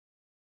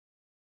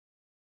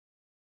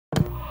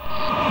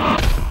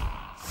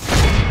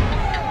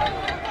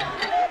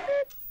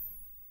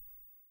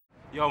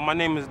Yo, my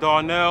name is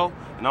Darnell,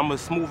 and I'm a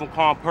smooth and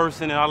calm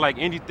person, and I like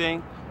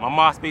anything. My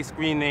MySpace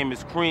screen name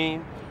is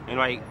Cream, and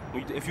like,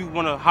 if you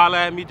wanna holler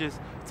at me, just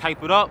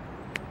type it up.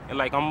 And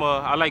like,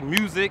 I like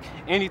music,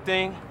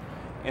 anything,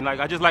 and like,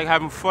 I just like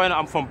having fun.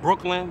 I'm from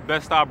Brooklyn,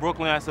 Bed-Stuy,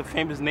 Brooklyn. That's a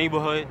famous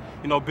neighborhood.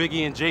 You know,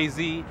 Biggie and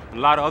Jay-Z, and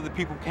a lot of other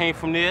people came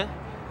from there.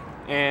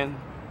 And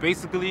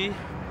basically,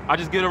 I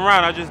just get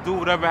around. I just do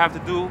whatever I have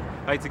to do,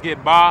 like to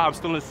get by. I'm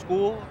still in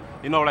school.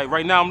 You know, like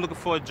right now I'm looking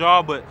for a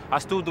job, but I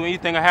still do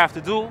anything I have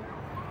to do.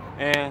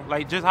 And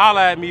like, just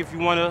holler at me if you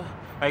wanna,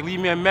 like, leave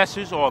me a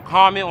message or a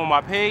comment on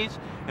my page,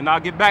 and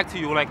I'll get back to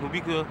you. Like,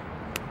 we could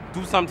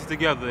do something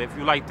together if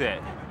you like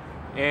that.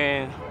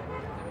 And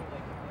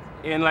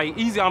like,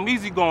 I'm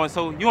easy going,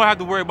 so you don't have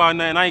to worry about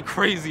nothing. I ain't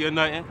crazy or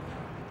nothing.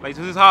 Like,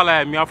 just holler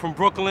at me. I'm from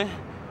Brooklyn.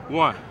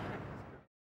 1.